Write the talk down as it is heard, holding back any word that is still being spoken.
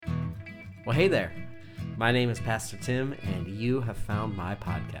Well, hey there. My name is Pastor Tim, and you have found my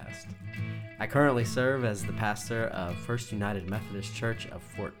podcast. I currently serve as the pastor of First United Methodist Church of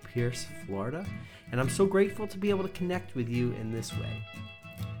Fort Pierce, Florida, and I'm so grateful to be able to connect with you in this way.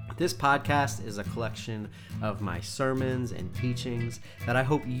 This podcast is a collection of my sermons and teachings that I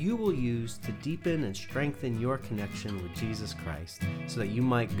hope you will use to deepen and strengthen your connection with Jesus Christ so that you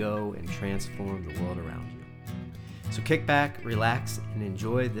might go and transform the world around you. So kick back, relax, and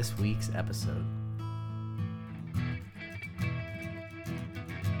enjoy this week's episode.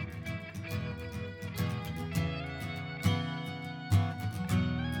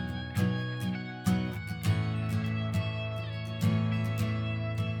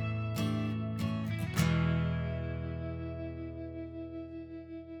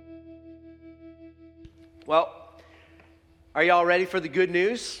 Well, are y'all ready for the good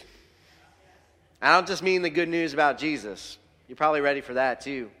news? I don't just mean the good news about Jesus. You're probably ready for that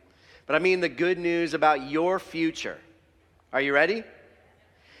too. But I mean the good news about your future. Are you ready?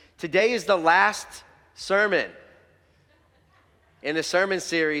 Today is the last sermon in a sermon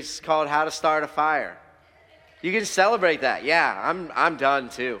series called How to Start a Fire. You can celebrate that. Yeah, I'm done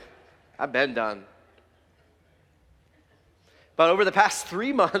too. I've been done. But over the past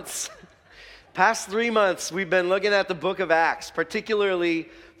 3 months, we've been looking at the book of Acts, particularly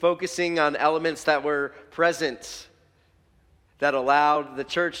focusing on elements that were present that allowed the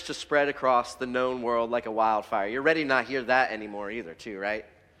church to spread across the known world like a wildfire. You're ready to not hear that anymore either, too, right?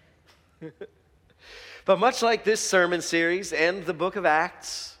 But much like this sermon series and the book of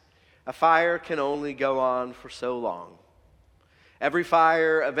Acts, a fire can only go on for so long. Every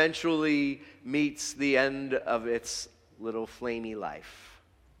fire eventually meets the end of its little flamey life.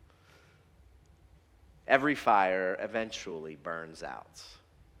 Every fire eventually burns out,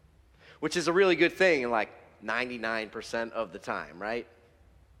 which is a really good thing in like 99% of the time, right?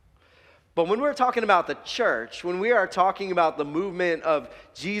 But when we're talking about the church, when we are talking about the movement of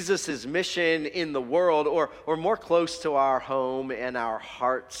Jesus' mission in the world, or more close to our home and our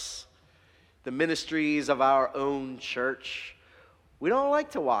hearts, the ministries of our own church, we don't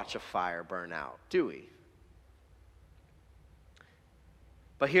like to watch a fire burn out, do we?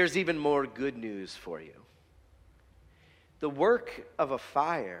 But here's even more good news for you. The work of a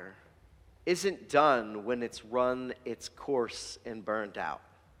fire isn't done when it's run its course and burned out.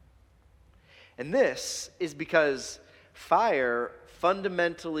 And this is because fire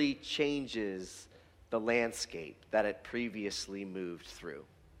fundamentally changes the landscape that it previously moved through.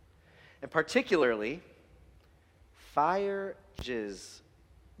 And particularly, fire changes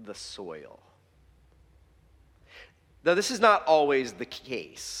the soil. Now, this is not always the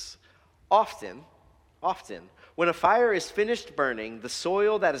case. Often, when a fire is finished burning, the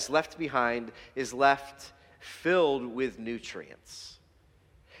soil that is left behind is left filled with nutrients.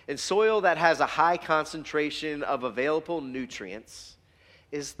 And soil that has a high concentration of available nutrients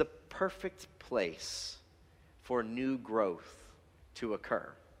is the perfect place for new growth to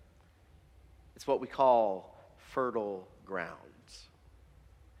occur. It's what we call fertile ground.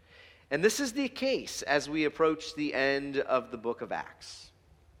 And this is the case as we approach the end of the book of Acts.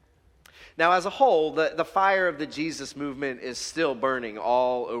 Now, as a whole, the fire of the Jesus movement is still burning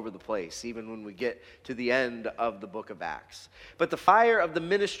all over the place, even when we get to the end of the book of Acts. But the fire of the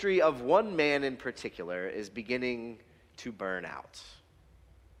ministry of one man in particular is beginning to burn out.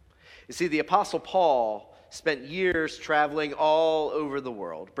 You see, the Apostle Paul spent years traveling all over the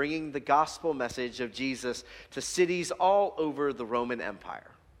world, bringing the gospel message of Jesus to cities all over the Roman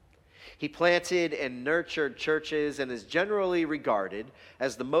Empire. He planted and nurtured churches and is generally regarded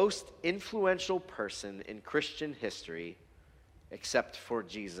as the most influential person in Christian history, except for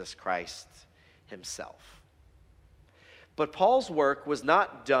Jesus Christ himself. But Paul's work was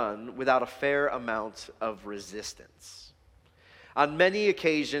not done without a fair amount of resistance. On many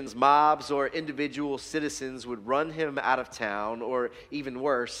occasions, mobs or individual citizens would run him out of town, or even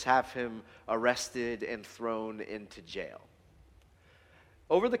worse, have him arrested and thrown into jail.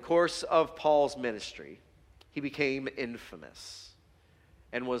 Over the course of Paul's ministry, he became infamous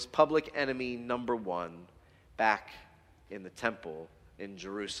and was public enemy number one back in the temple in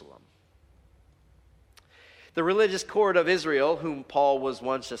Jerusalem. The religious court of Israel, whom Paul was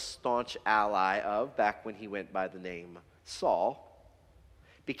once a staunch ally of back when he went by the name Saul,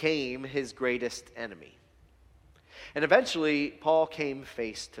 became his greatest enemy. And eventually, Paul came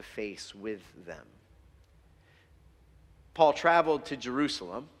face to face with them. Paul traveled to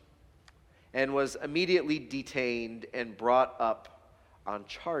Jerusalem and was immediately detained and brought up on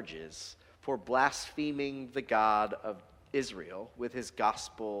charges for blaspheming the God of Israel with his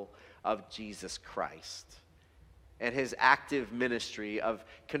gospel of Jesus Christ and his active ministry of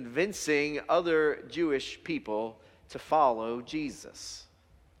convincing other Jewish people to follow Jesus.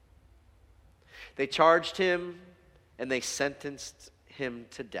 They charged him and they sentenced him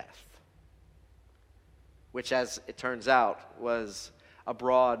to death, which, as it turns out, was a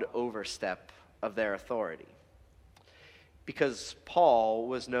broad overstep of their authority, because Paul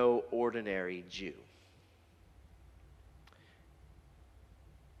was no ordinary Jew.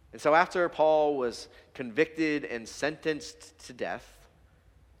 And so after Paul was convicted and sentenced to death,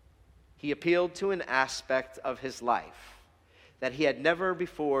 he appealed to an aspect of his life that he had never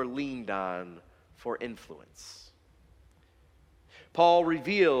before leaned on for influence. Paul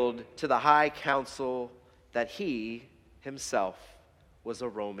revealed to the high council that he himself was a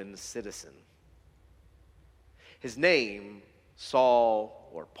Roman citizen. His name, Saul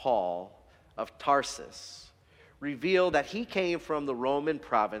or Paul of Tarsus, revealed that he came from the Roman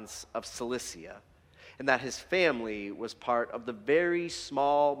province of Cilicia, and that his family was part of the very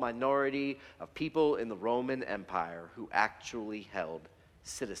small minority of people in the Roman Empire who actually held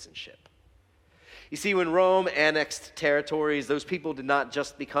citizenship. You see, when Rome annexed territories, those people did not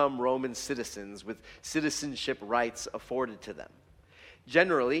just become Roman citizens with citizenship rights afforded to them.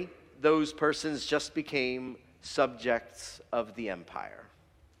 Generally, those persons just became subjects of the empire,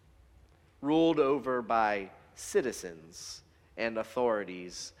 ruled over by citizens and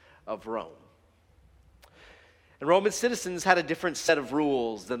authorities of Rome. And Roman citizens had a different set of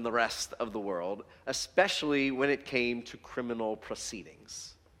rules than the rest of the world, especially when it came to criminal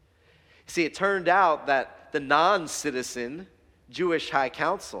proceedings. See, it turned out that the non-citizen Jewish high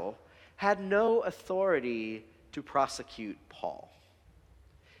council had no authority to prosecute Paul.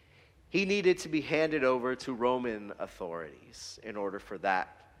 He needed to be handed over to Roman authorities in order for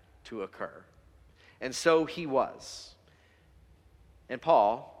that to occur. And so he was. And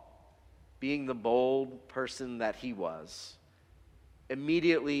Paul, being the bold person that he was,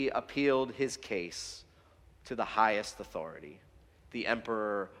 immediately appealed his case to the highest authority, the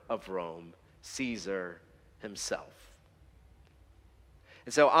emperor of Rome, Caesar himself.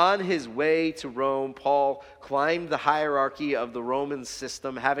 And so on his way to Rome, Paul climbed the hierarchy of the Roman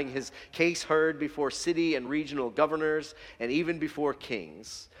system, having his case heard before city and regional governors and even before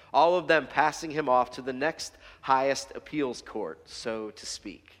kings, all of them passing him off to the next highest appeals court, so to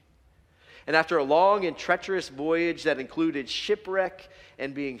speak. And after a long and treacherous voyage that included shipwreck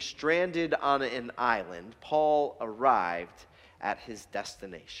and being stranded on an island, Paul arrived at his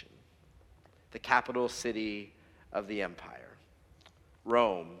destination, the capital city of the empire,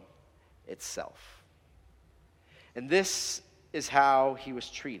 Rome itself. And this is how he was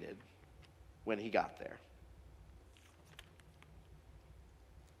treated when he got there.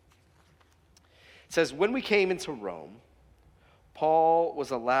 It says, when we came into Rome, Paul was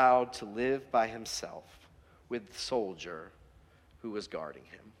allowed to live by himself with the soldier who was guarding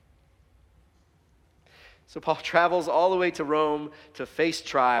him. So Paul travels all the way to Rome to face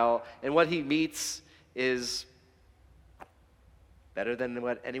trial, and what he meets is better than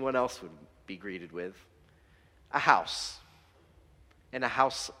what anyone else would be greeted with: a house, and a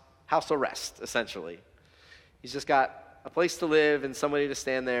house arrest, essentially. He's just got a place to live and somebody to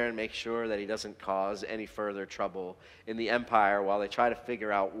stand there and make sure that he doesn't cause any further trouble in the empire while they try to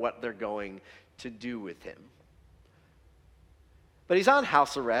figure out what they're going to do with him. But he's on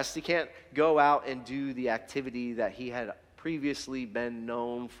house arrest. He can't go out and do the activity that he had previously been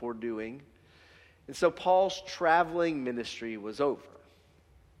known for doing. And so Paul's traveling ministry was over.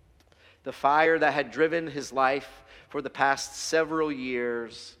 The fire that had driven his life for the past several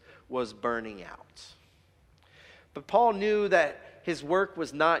years was burning out. But Paul knew that his work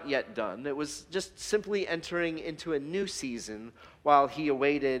was not yet done. It was just simply entering into a new season while he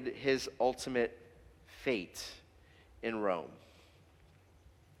awaited his ultimate fate in Rome.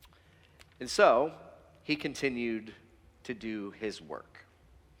 And so he continued to do his work.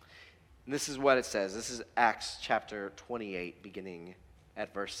 And this is what it says. This is Acts chapter 28, beginning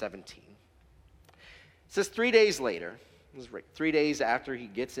at verse 17. It says 3 days later, this is right, 3 days after he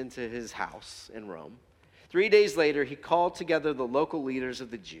gets into his house in Rome, 3 days later, he called together the local leaders of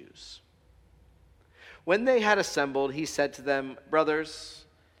the Jews. When they had assembled, he said to them, "Brothers,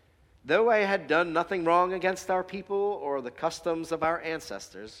 though I had done nothing wrong against our people or the customs of our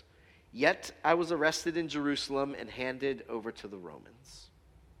ancestors, yet I was arrested in Jerusalem and handed over to the Romans.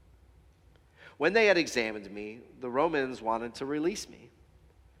 When they had examined me, the Romans wanted to release me,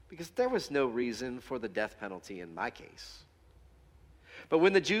 because there was no reason for the death penalty in my case. But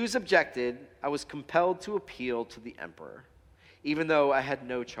when the Jews objected, I was compelled to appeal to the emperor, even though I had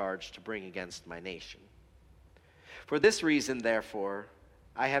no charge to bring against my nation. For this reason, therefore,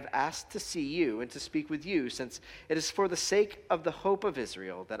 I have asked to see you and to speak with you, since it is for the sake of the hope of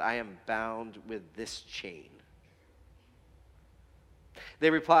Israel that I am bound with this chain." They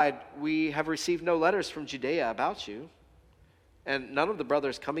replied, "We have received no letters from Judea about you, and none of the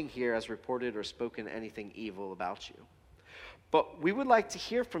brothers coming here has reported or spoken anything evil about you. But we would like to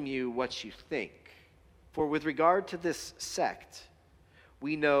hear from you what you think. For with regard to this sect,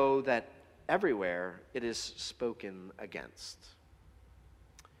 we know that everywhere it is spoken against."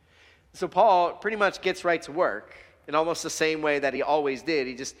 So Paul pretty much gets right to work in almost the same way that he always did.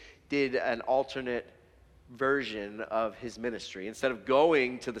 He just did an alternate version of his ministry. Instead of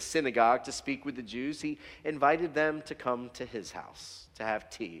going to the synagogue to speak with the Jews, he invited them to come to his house to have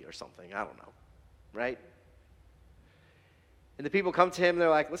tea or something. I don't know, right? And the people come to him, they're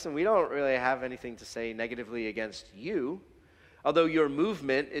like, "Listen, we don't really have anything to say negatively against you, although your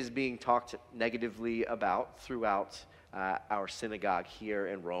movement is being talked negatively about throughout our synagogue here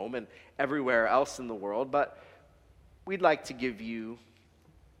in Rome and everywhere else in the world, but we'd like to give you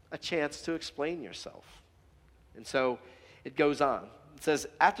a chance to explain yourself." And so it goes on. It says,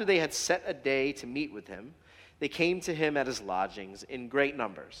 "After they had set a day to meet with him, they came to him at his lodgings in great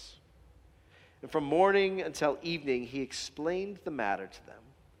numbers. And from morning until evening he explained the matter to them,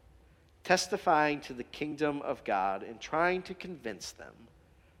 testifying to the kingdom of God and trying to convince them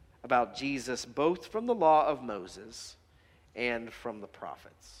about Jesus, both from the law of Moses and from the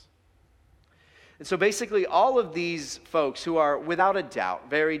prophets." And so basically all of these folks who are without a doubt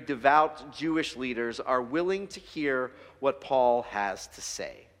very devout Jewish leaders are willing to hear what Paul has to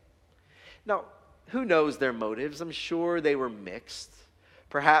say. Now, who knows their motives? I'm sure they were mixed.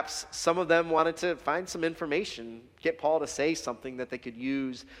 Perhaps some of them wanted to find some information, get Paul to say something that they could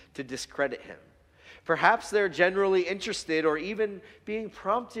use to discredit him. Perhaps they're generally interested or even being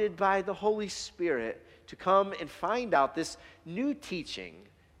prompted by the Holy Spirit to come and find out this new teaching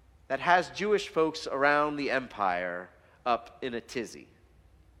that has Jewish folks around the empire up in a tizzy.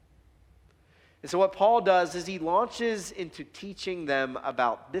 And so what Paul does is he launches into teaching them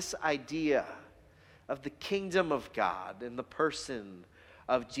about this idea of the kingdom of God and the person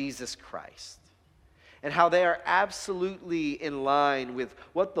of Jesus Christ, and how they are absolutely in line with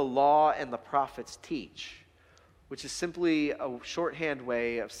what the law and the prophets teach, which is simply a shorthand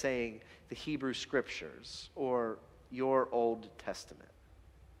way of saying the Hebrew Scriptures or your Old Testament.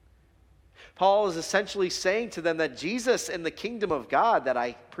 Paul is essentially saying to them that Jesus and the kingdom of God that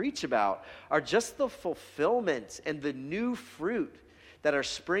I preach about are just the fulfillment and the new fruit that are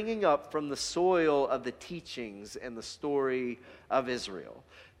springing up from the soil of the teachings and the story of Israel.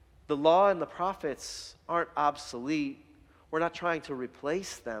 The law and the prophets aren't obsolete. We're not trying to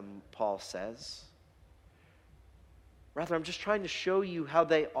replace them, Paul says. Rather, I'm just trying to show you how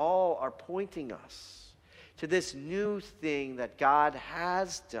they all are pointing us to this new thing that God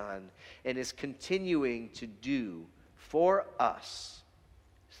has done and is continuing to do for us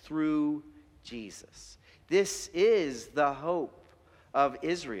through Jesus. This is the hope of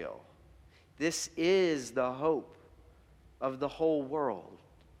Israel. This is the hope of the whole world.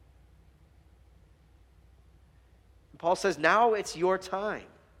 Paul says, now it's your time.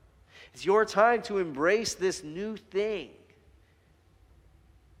 It's your time to embrace this new thing.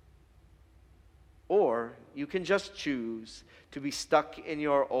 Or you can just choose to be stuck in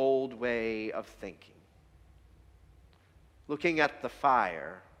your old way of thinking, looking at the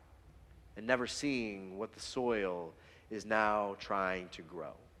fire and never seeing what the soil is now trying to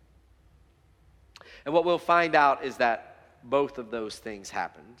grow. And what we'll find out is that both of those things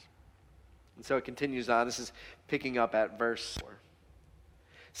happened. And so it continues on. This is picking up at verse 4. It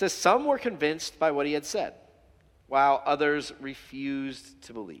says, "Some were convinced by what he had said, while others refused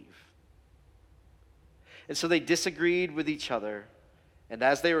to believe. And so they disagreed with each other, and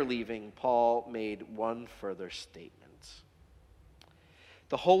as they were leaving, Paul made one further statement.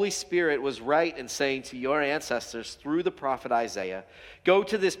 The Holy Spirit was right in saying to your ancestors through the prophet Isaiah, 'Go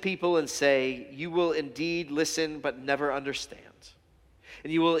to this people and say, you will indeed listen but never understand,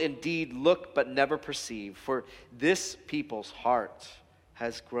 and you will indeed look but never perceive, for this people's heart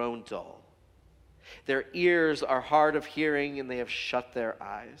has grown dull. Their ears are hard of hearing, and they have shut their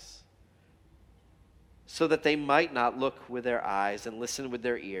eyes, so that they might not look with their eyes and listen with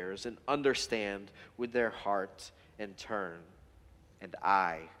their ears and understand with their heart and turn, and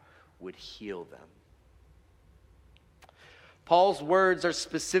I would heal them.'" Paul's words are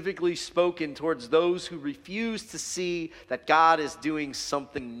specifically spoken towards those who refuse to see that God is doing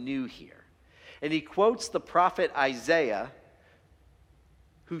something new here. And he quotes the prophet Isaiah,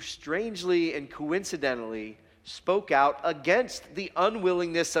 who strangely and coincidentally spoke out against the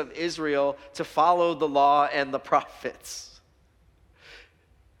unwillingness of Israel to follow the law and the prophets.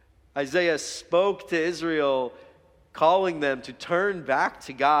 Isaiah spoke to Israel, calling them to turn back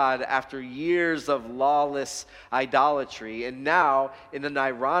to God after years of lawless idolatry. And now, in an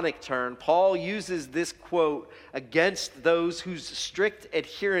ironic turn, Paul uses this quote against those whose strict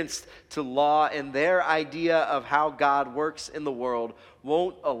adherence to law and their idea of how God works in the world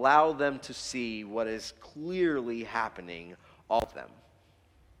won't allow them to see what is clearly happening all of them.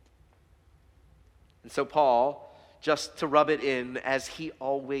 And so Paul, just to rub it in as he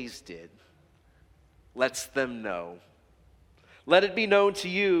always did, lets them know. Let it be known to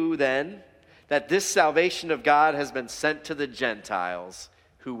you, then, that this salvation of God has been sent to the Gentiles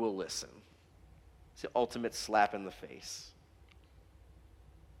who will listen. It's the ultimate slap in the face.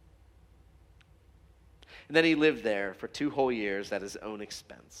 And then he lived there for 2 whole years at his own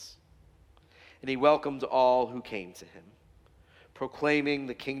expense. And he welcomed all who came to him, proclaiming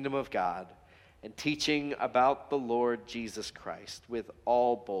the kingdom of God and teaching about the Lord Jesus Christ with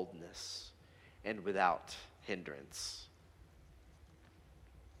all boldness and without hindrance.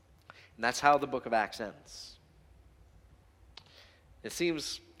 And that's how the book of Acts ends. It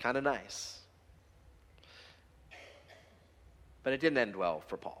seems kind of nice. But it didn't end well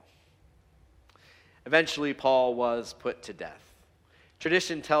for Paul. Eventually, Paul was put to death.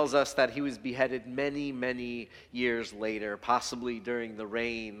 Tradition tells us that he was beheaded many, many years later, possibly during the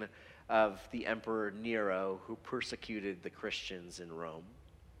reign of the Emperor Nero, who persecuted the Christians in Rome.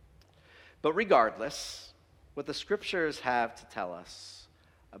 But regardless, what the scriptures have to tell us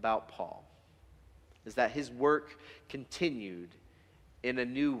about Paul is that his work continued in a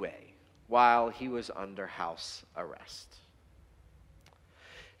new way while he was under house arrest.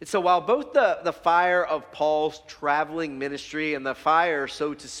 And so while both the fire of Paul's traveling ministry and the fire,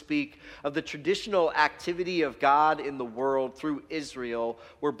 so to speak, of the traditional activity of God in the world through Israel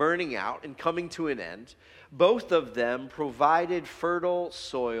were burning out and coming to an end, both of them provided fertile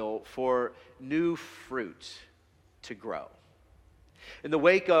soil for new fruit to grow. In the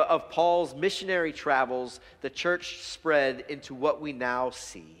wake of Paul's missionary travels, the church spread into what we now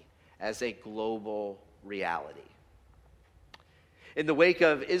see as a global reality. In the wake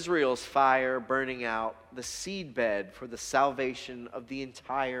of Israel's fire burning out, the seedbed for the salvation of the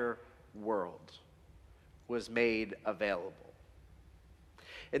entire world was made available.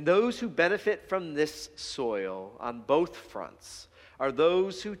 And those who benefit from this soil on both fronts are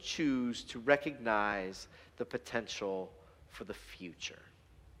those who choose to recognize the potential for the future.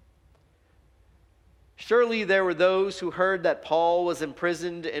 Surely there were those who heard that Paul was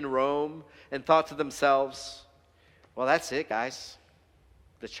imprisoned in Rome and thought to themselves, well, that's it, guys.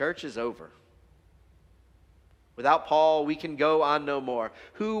 The church is over. Without Paul, we can go on no more.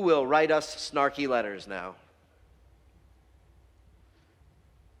 Who will write us snarky letters now?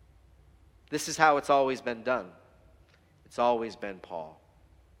 This is how it's always been done. It's always been Paul.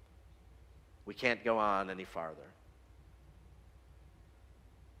 We can't go on any farther.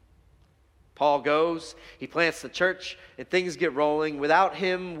 Paul goes, he plants the church, and things get rolling. Without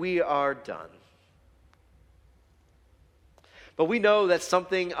him, we are done. But we know that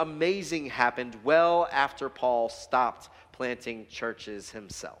something amazing happened well after Paul stopped planting churches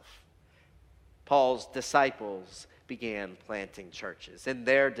himself. Paul's disciples began planting churches, and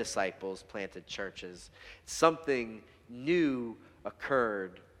their disciples planted churches. Something new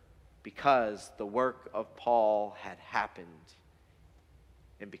occurred because the work of Paul had happened,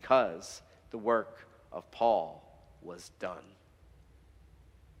 and because the work of Paul was done.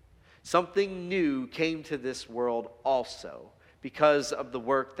 Something new came to this world also, because of the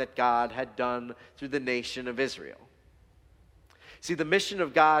work that God had done through the nation of Israel. See, the mission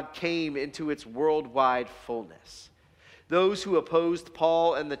of God came into its worldwide fullness. Those who opposed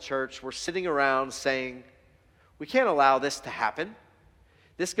Paul and the church were sitting around saying, we can't allow this to happen.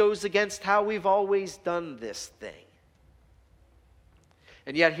 This goes against how we've always done this thing.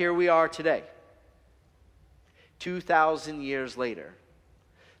 And yet here we are today, 2,000 years later,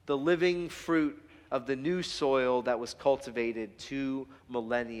 the living fruit of the new soil that was cultivated 2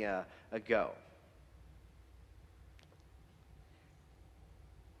 millennia ago.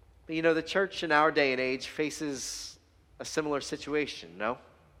 But you know, the church in our day and age faces a similar situation, no?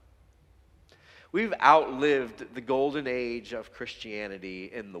 We've outlived the golden age of Christianity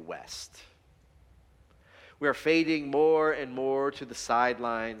in the West. We are fading more and more to the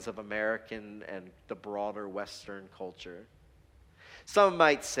sidelines of American and the broader Western culture. Some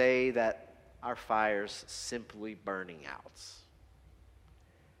might say that our fire's simply burning out.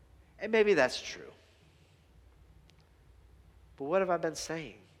 And maybe that's true. But what have I been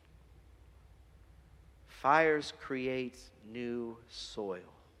saying? Fires create new soil.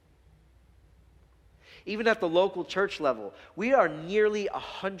 Even at the local church level, we are nearly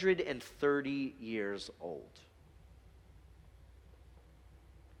 130 years old.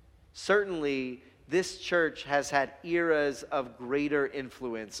 Certainly, this church has had eras of greater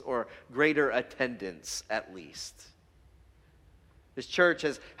influence or greater attendance, at least. This church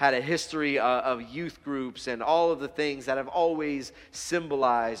has had a history of youth groups and all of the things that have always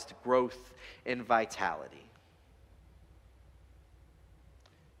symbolized growth and vitality.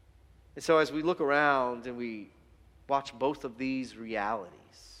 And so as we look around and we watch both of these realities,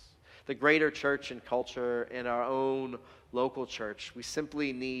 the greater church and culture and our own local church, we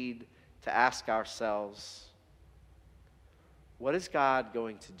simply need to ask ourselves, what is God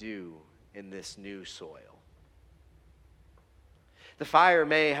going to do in this new soil? The fire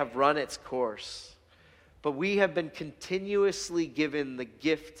may have run its course, but we have been continuously given the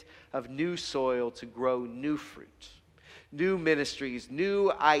gift of new soil to grow new fruit, new ministries,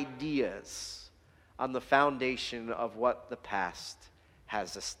 new ideas on the foundation of what the past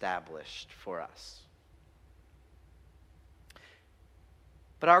has established for us.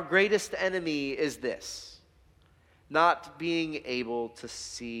 But our greatest enemy is this: not being able to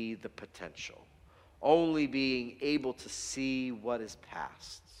see the potential, only being able to see what is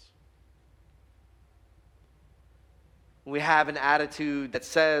past. We have an attitude that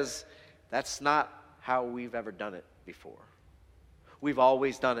says, that's not how we've ever done it before. We've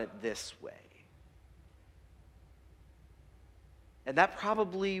always done it this way. And that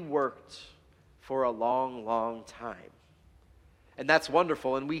probably worked for a long, long time. And that's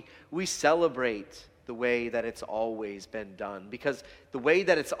wonderful, and we celebrate the way that it's always been done, because the way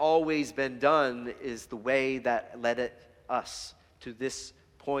that it's always been done is the way that led us to this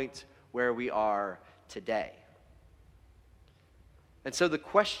point where we are today. And so the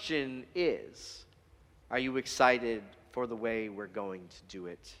question is, are you excited for the way we're going to do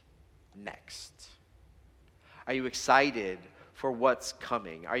it next? Are you excited for what's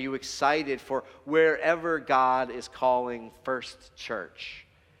coming? Are you excited for wherever God is calling First Church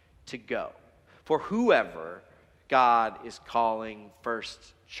to go? For whoever God is calling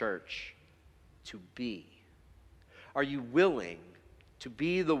First Church to be? Are you willing to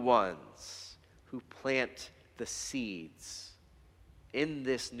be the ones who plant the seeds in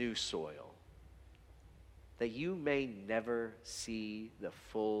this new soil that you may never see the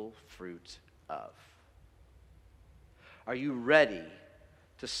full fruit of? Are you ready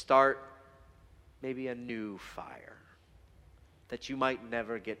to start maybe a new fire that you might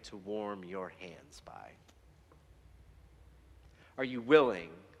never get to warm your hands by? Are you willing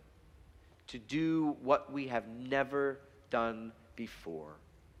to do what we have never done before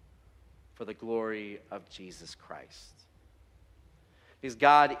for the glory of Jesus Christ? Because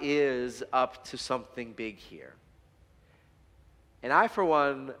God is up to something big here. And I, for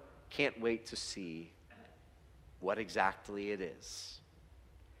one, can't wait to see what exactly it is.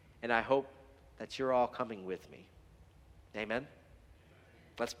 And I hope that you're all coming with me. Amen?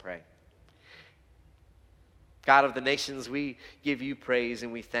 Let's pray. God of the nations, we give you praise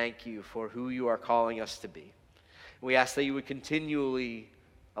and we thank you for who you are calling us to be. We ask that you would continually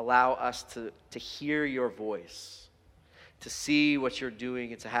allow us to hear your voice, to see what you're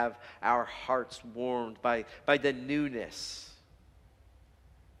doing, and to have our hearts warmed by the newness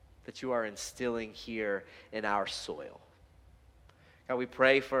that you are instilling here in our soil. God, we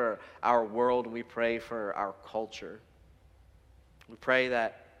pray for our world, and we pray for our culture. We pray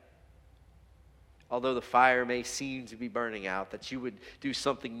that although the fire may seem to be burning out, that you would do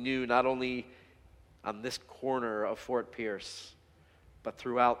something new, not only on this corner of Fort Pierce, but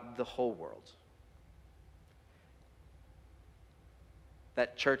throughout the whole world.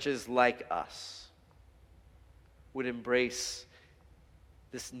 That churches like us would embrace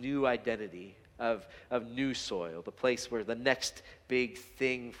this new identity of new soil, the place where the next big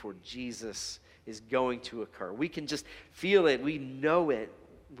thing for Jesus is going to occur. We can just feel it. We know it.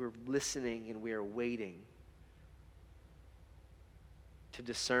 We're listening and we are waiting to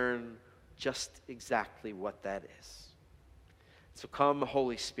discern just exactly what that is. So come,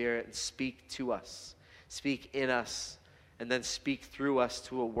 Holy Spirit, and speak to us. Speak in us, and then speak through us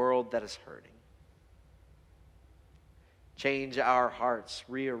to a world that is hurting. Change our hearts,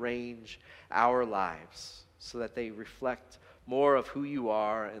 rearrange our lives so that they reflect more of who you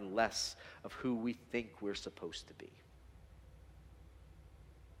are and less of who we think we're supposed to be.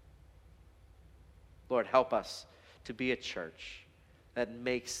 Lord, help us to be a church that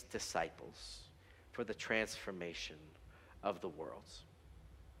makes disciples for the transformation of the world.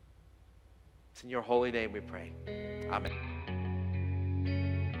 It's in your holy name we pray. Amen.